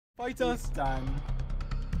Fight us. He's done.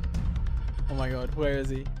 Oh my god, where is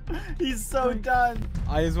he? He's so done.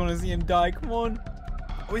 I just want to see him die. Come on.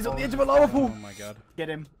 Oh, he's on the edge of a lava pool. Oh my god. Get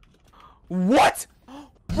him. What?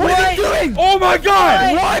 What are you doing? Oh my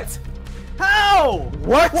god! What? How?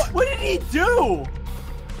 What? What did he do?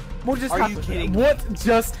 What just Are happened? you kidding? What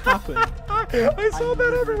just happened? I saw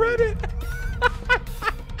that on Reddit.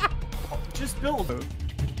 Just build.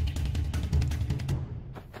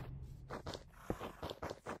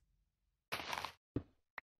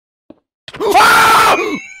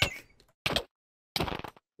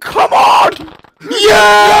 Come on!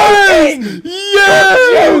 Yes! Yes!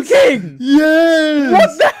 You're joking! Yes!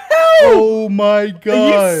 What the hell? Oh my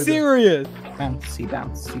god! Are you serious? Bouncy,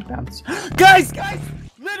 bouncy, bounce. Guys!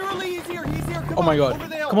 Literally, he's here. He's here. Come Oh my on, god. over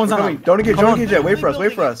the hill. Come on, Zana. Don't engage, Come don't on. engage yet. Wait for us,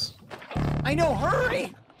 wait for us. I know,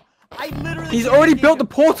 hurry! I literally. He's can't already engage built the him.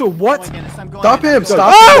 portal. Oh What? my goodness, I'm going Stop in, him, I'm going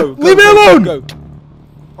stop. in. Ah! Go, leave me alone! Go.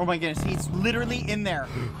 Oh my goodness, he's literally in there.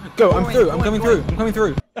 Go. I'm Going, through. I'm going, coming going. through. I'm coming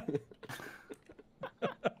through.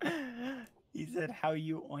 He said, "How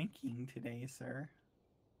you oinking today, sir?"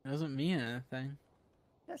 It doesn't mean anything.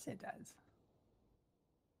 Yes, it does.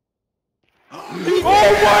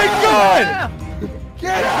 Oh my god!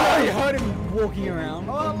 Get I out! heard him walking around.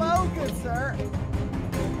 Oh, hello, good sir.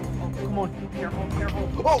 Oh, come on. Careful, careful.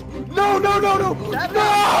 Oh, no, no, no, no! What No!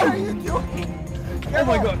 are you doing? Oh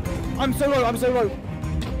my god. I'm so low. I'm so low.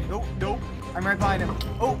 Nope, nope. I'm right behind him.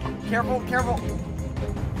 Oh, careful, careful.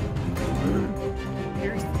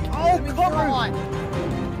 Here's... Oh, come on.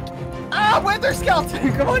 Ah, Wither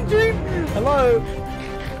Skeleton. Come on, Dream. Hello.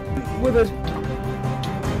 Withered.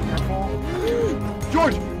 Careful.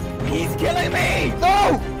 George! He's killing me.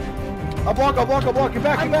 No! I'll block. Get back, get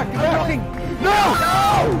back, get back! blocking. No! No!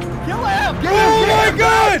 Kill him! Oh my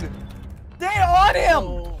god! Stay on him!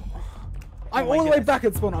 I'm Oh my all the way goodness. back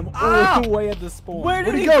at spawn. I'm Ah! all the way at the spawn. Where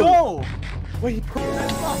did Where'd he he go? go? Wait, Oh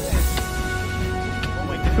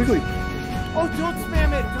my goodness. quickly. Oh, don't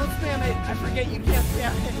spam it! Don't spam it! I forget you can't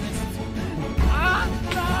spam it. Ah!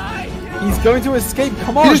 Die! He's going to escape.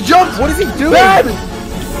 Come on. He just jumped! What is he doing? Bad!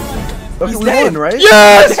 Okay, He's we dead. won, right?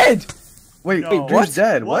 Yes! Dead. Wait, No. wait, Drew's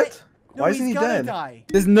dead. What? What? No, Why isn't he's he gotta dead? Die.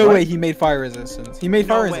 There's no What? way he made fire resistance. He made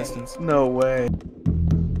No fire way. resistance. No way.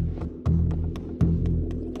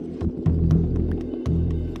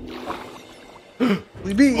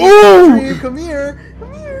 We beat Ooh! Come here. Come here.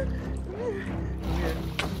 Come here. Come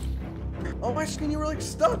here. Oh, my screen, you were like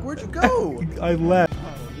stuck. Where'd you go? I left.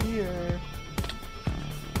 Oh, here.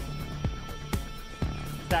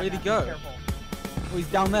 Where'd he go? Careful. Oh, he's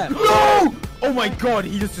down there. No! Oh my god,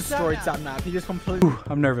 he just destroyed Sat Satnap. He just completely...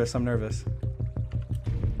 I'm nervous. I'm nervous.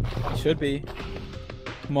 He should be.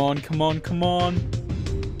 Come on, come on, come on.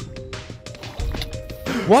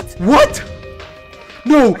 What? What?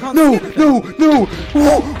 No! can't No! see anything. No!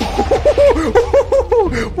 No!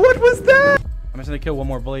 What was that? I'm just gonna kill one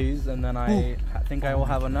more blaze, and then I think I will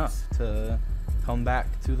have enough to come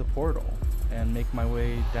back to the portal and make my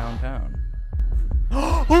way downtown.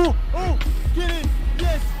 Oh! Oh! Get in!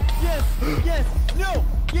 Yes! Yes! Yes! No!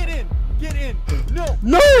 Get in! Get in! No!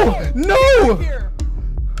 No! No! Here!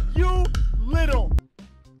 You little!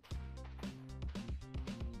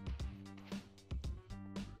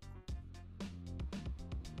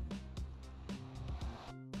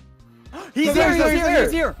 He's here! He's here!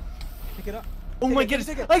 He's here! Pick it up. Oh my it, goodness!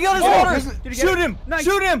 take it. I got his Oh, water! this is- Did you get Shoot it? him! Nice.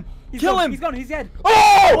 Shoot him! He's Kill gone. him! He's gone. He's dead.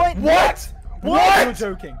 Oh! What? What? You're What?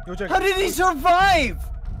 joking. You're joking. How did he survive?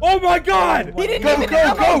 Oh my god! He didn't Go, even go,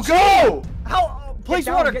 have go, MLG. go! How? Place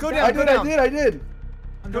down, water. get Go down. down. I Go did, I down. did, I did.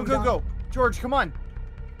 I'm Go, going go, down. go. George, come on.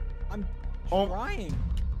 I'm Oh. trying.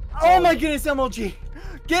 Oh my goodness, MLG.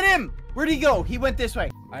 Get him. Where'd he go? He went this way.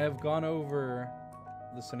 I have gone over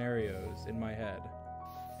the scenarios in my head,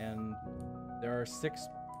 and there are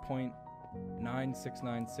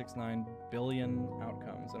 6.96969 billion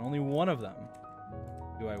outcomes, and only one of them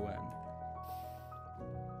do I win.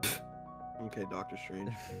 Okay, Doctor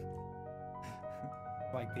Strange.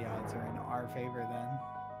 Like the odds are in our favor then.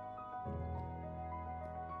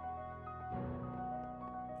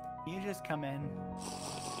 You just come in.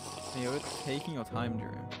 You're taking your time, Drew.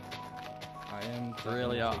 I am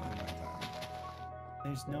Really definitely are. taking my time.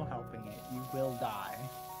 There's no helping it. You will die.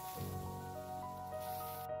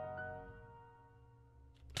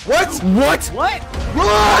 What? What? What?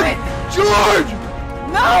 Run! George!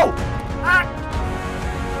 No! Ah!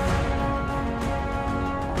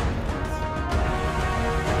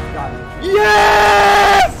 Got it.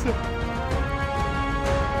 Yes!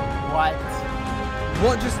 What?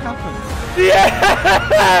 What just happened?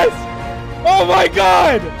 Yes! Oh my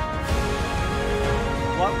god!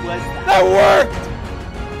 What was that? That worked!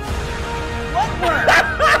 What word?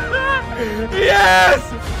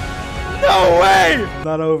 No way! It's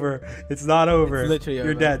not over. It's not over. It's literally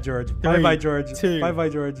You're over. dead, George. 3, Bye bye, George. 2, Bye bye,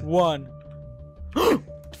 George. 1.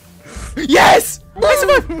 Yes! I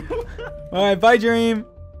survived! Alright, bye, Dream.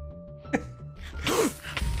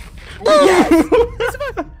 Yes! I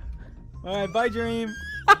survived! Alright, bye, Dream.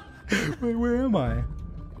 Wait, where am I?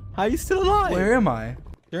 How are you still alive? Where am I?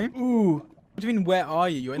 Dream? Ooh. What do you mean, where are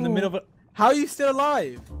you? You're in the middle of a... How are you still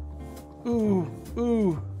alive? Ooh.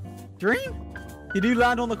 Ooh. Dream? Did you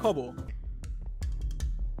land on the cobble?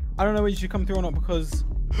 I don't know whether you should come through or not because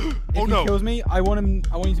if he kills me, I want you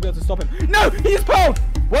to be able to stop him. No! He's pulled!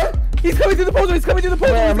 What? He's coming through the portal! He's coming through the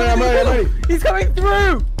portal! I'm ready. He's coming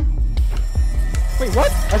through! Wait,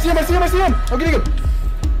 what? I see him. I'm getting him.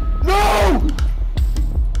 No!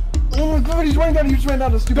 Oh my god, he's running down. He just ran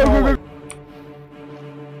down the stupid hallway.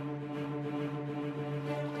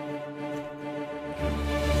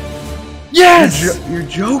 Yes! You're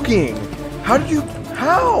joking. How did you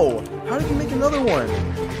make another one?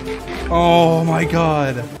 Oh my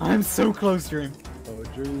god. I'm so close, Dream. Oh,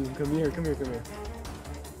 Dream, come here.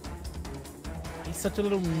 He's such a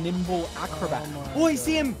little nimble acrobat. Oh, I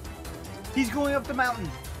see him. He's going up the mountain.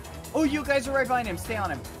 Oh, you guys are right behind him. Stay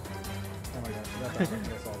on him. Oh my gosh,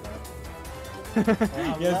 that's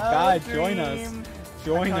all Yes, bad. Join us. Dream.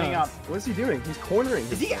 Join Coming us. up. What is he doing? He's cornering.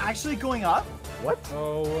 Is he actually going up? What?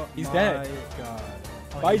 Oh, He's my dead. God.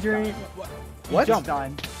 Bye, he's Dream. done. What? He's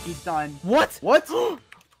done. He's done. What? What?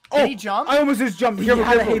 Did he jump? I almost just jumped. He Careful,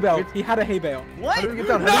 had a careful. hay bale. He had a hay bale. What? How do we get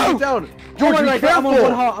down? How do we get down? George, Oh be my God, I'm on careful.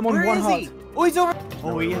 one heart. I'm on Where one is heart. he? Oh, he's over. Oh,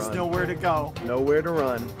 Nowhere he to has run. nowhere to go. Nowhere to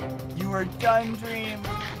run. You are done, Dream.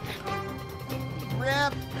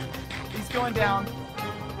 Rip. He's going down.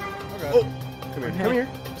 Oh, come here.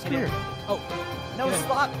 Come here. Oh, No, Get in.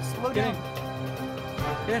 stop. Slow Get in.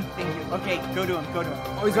 down. get in. Thank you. Okay, go to him. Go to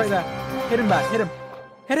him. Oh, he's right there. Hit him back. Hit him.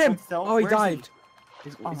 Hit him. So, Oh, he where is he? dived.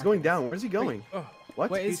 He's my going down. Where's he going? Oh, What?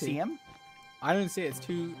 where Do you is see he? him? I don't see it. It's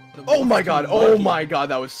too. Oh my god. Oh my god.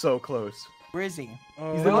 That was so close. Where is he?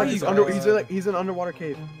 Oh, He's Where in are like you he's guys? under. He's in an underwater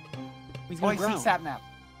cave. He's Oh, gonna I see drown. Sapnap.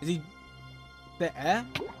 Is he there?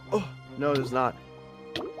 Oh no, there's not.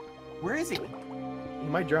 Where is he? He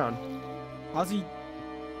might drown. How's he?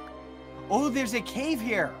 Oh, there's a cave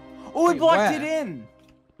here. Oh, it Wait, blocked where? it in.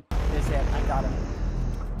 That's it. I got him.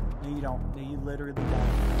 No, you don't. No, you literally don't.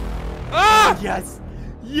 Ah! Yes.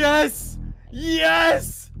 Yes.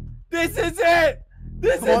 Yes. This is it.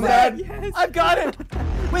 This Come is on, it. Dad. Yes. I've got it.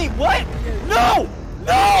 Wait, what? No.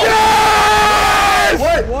 No. Yes!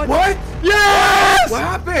 What? What? Yes! What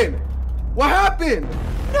happened? What happened?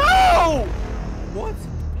 No. What?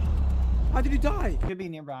 How did he die? Could be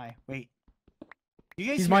nearby. Wait. You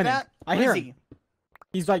guys He's hear mining. that? I Where hear is him.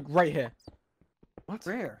 He's like right here. What?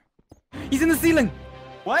 Where? He's in the ceiling.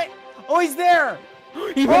 What? Oh, he's there.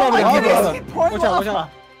 He Oh my lava. goodness, he poured Watch out, watch lava.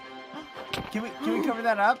 out. Can we cover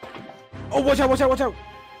that up? Oh, watch out, watch out, watch out.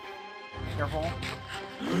 Careful.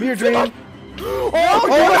 Come here, Dream. Oh,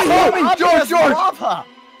 oh, George, George. Lava.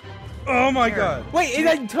 Oh my Here. god. Wait, it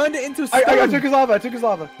like turned it into I stone. took his lava. I took his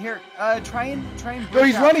lava. Here, try and No, break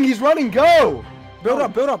he's out. running. He's running. Go. Build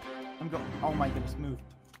up, build up. I'm going. Oh my goodness, move.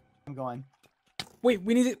 I'm going. Wait,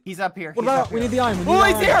 we need it. He's up here. What He's up about? We here. need the iron. We need Oh, the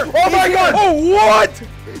he's iron. here. Oh my god. Oh what?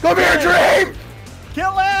 Come here, Dream.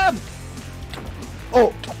 Kill him!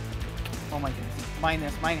 Oh. Oh my goodness. Mine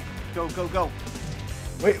this. Mine it. Go, go, go.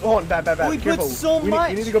 Wait, hold on. Bad. Oh, he put Careful. so we much.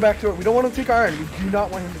 We need to go back to it. We don't want him to take our iron. We do not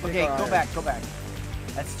want him to take Okay, our go iron. back. Go back.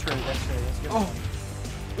 That's true. That's true. That's good. Oh,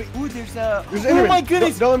 Wait. Ooh, there's a. There's Oh Enderman. my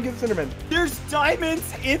goodness. Don't let him get the Enderman. There's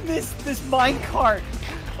diamonds in this mine cart.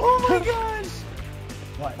 Oh my gosh.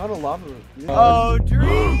 What? Not a lava. Oh,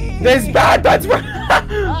 Dream. This bad. That's right.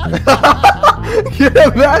 Get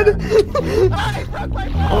him, bad. I broke my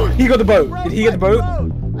boat. he got the boat. Broke Did he get the my boat?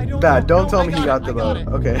 I don't Bad. know. Don't No, tell I me he got the it. I boat. it.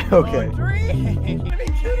 Okay. Oh, Okay. Dream. You're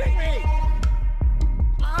kidding me.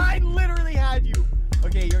 I literally had you.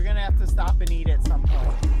 Okay, you're gonna have to stop and eat at some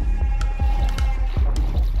point.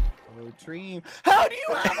 Oh, Dream. How do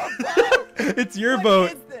you have a boat? It's your What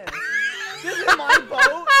boat. is this? This is my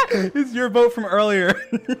boat? It's your boat from earlier.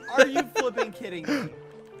 Are you flipping kidding me?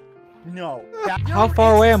 No. How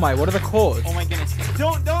far away am I? What are the cords? Oh my goodness.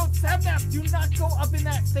 Don't, Sapnap, do not go up in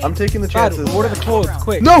that thing. I'm taking the Dad, chances. what are the cords?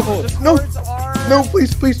 Quick. No! cords. No! Cords are... No,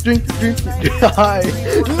 please, Dream.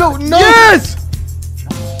 Die. No, no! Yes!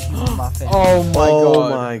 Muffin. Oh my Oh god.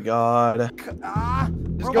 my god. Ah,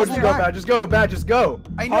 Just go, bad. Just go, bad. Just go.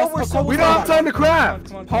 I know Pass we're the so... We don't have time to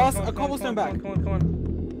craft. Pass a cobblestone back. Come on.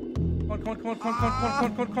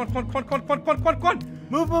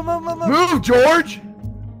 Move. Move, George.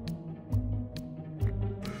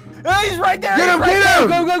 Hey, he's right there. Get him, he's right get him.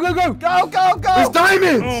 Go, go, go, go. there. Go. There's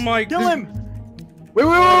diamonds. Oh my Kill god. him. Wait,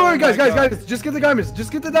 guys. Just get the diamonds.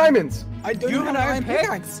 Just get the diamonds. I don't You have have an an iron iron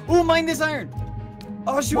pickaxe. Oh, mine this iron.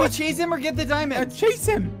 Oh, should we What? chase him or get the diamond? Chase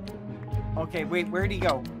him. Okay, wait, where'd he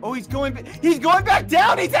go? Oh, he's going back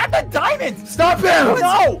down. He's at the diamonds. Stop him!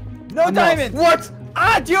 No, no I'm diamonds. What?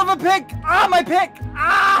 Ah, do you have a pick? Ah, my pick.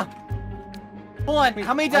 Ah. Hold on. Wait,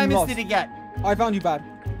 How many I'm diamonds lost. did he get? I found you bad.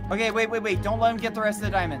 Okay, wait. Don't let him get the rest of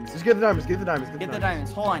the diamonds. Just get the diamonds. Get the diamonds. Get the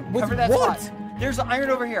diamonds. Hold on. With Cover that what? spot. There's iron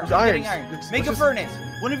over here. There's I'm getting irons. iron. Let's Make a just- furnace.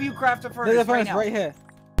 One of you craft a furnace There's a right furnace now. right here.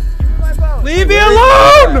 Give me my bow. Leave me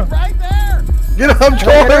alone! Right there. Get him,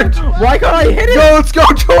 George! Why can't I hit him? Go, let's go,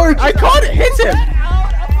 George! I can't hit him. Get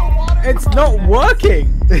out of the water. It's not working.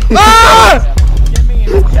 Ah! Get me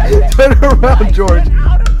in. Turn around, George. Get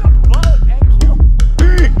out of the boat and kill me.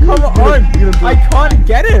 Come on. Get him, I can't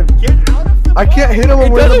get him. Get out of the I can't hit him when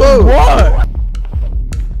It we're in the doesn't boat. work.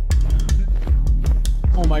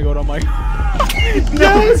 Oh my god.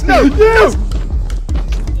 Yes! No! No!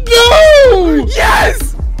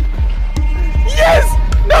 Yes! Yes!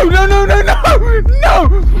 No!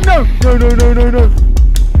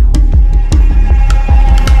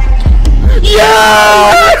 Yes!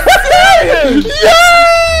 Yes!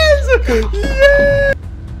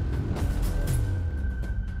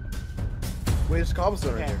 Wait, there's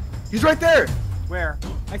cobblestone right Okay. there. He's right there! Where?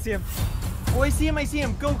 I see him. Oh, I see him.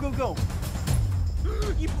 Go.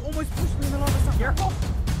 You almost pushed me in the lava. Careful.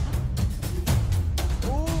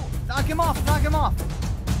 Oh, knock him off.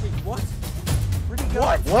 Wait, what? Where'd he go?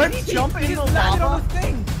 What? Did he jump in the just landed on lava? the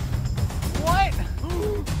thing. What?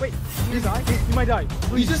 Wait, you die? You might die.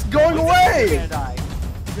 He's just going He's away! gonna die.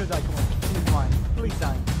 He's gonna die. Come on. He's fine. He's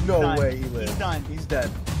done. No Done. way he lived. He's done. He's dead.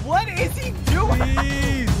 What is he doing?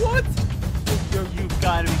 Please. What? You've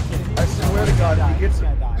got to be kidding me. I swear to God, if he gets... He's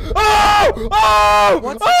gonna die. Oh! Oh!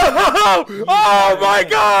 What? Oh my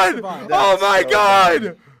god! Oh my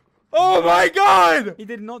god! Oh my god! He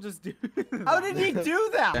did not just do. How did he do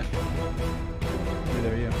that?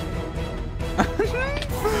 Neither are you.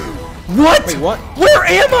 What? Wait, what? Where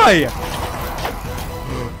am I?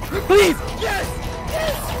 Please! Yes!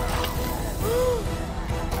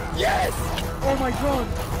 Yes! Oh my god!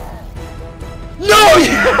 No!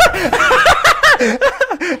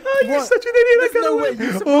 You're What? such an idiot. I There's got no away. way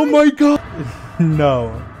you Oh my god.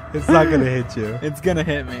 No, it's not gonna hit you. It's gonna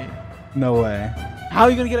hit me. No way. How are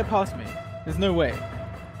you gonna get it past me? There's no way.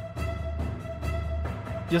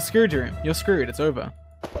 You're screwed, Dream. You're screwed. It's over.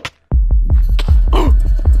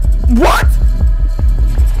 What?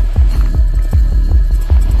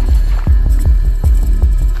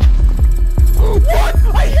 What?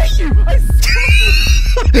 I hate you!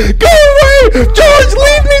 Go away! George,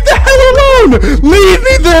 leave me the hell alone! Leave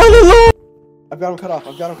me the hell alone! I've got him cut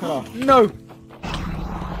off. No!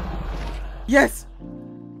 Yes!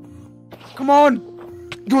 Come on!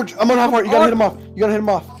 George, I'm on half heart. You gotta hit him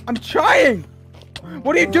off. I'm trying!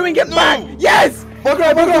 What are you doing? Get back! Yes! Fuck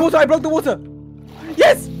I off, broke fuck the off. water! I broke the water!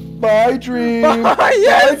 Yes! Bye, Dream.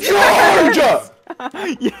 Yes! George!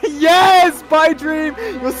 Yes! Bye, Dream!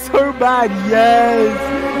 You're so bad! Yes!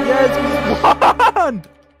 Yes! We won!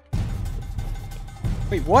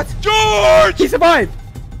 Wait, what? George! He survived!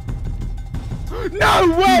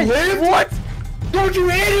 No way! lived? What? George, you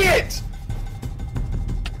idiot!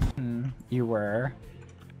 You were.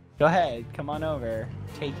 Go ahead. Come on over.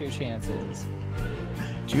 Take your chances.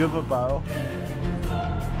 Do you have a bow?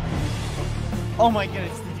 Oh my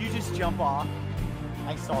goodness. Did you just jump off?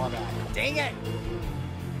 I saw that. Dang it!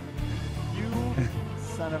 You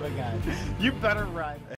son of a gun. You better run.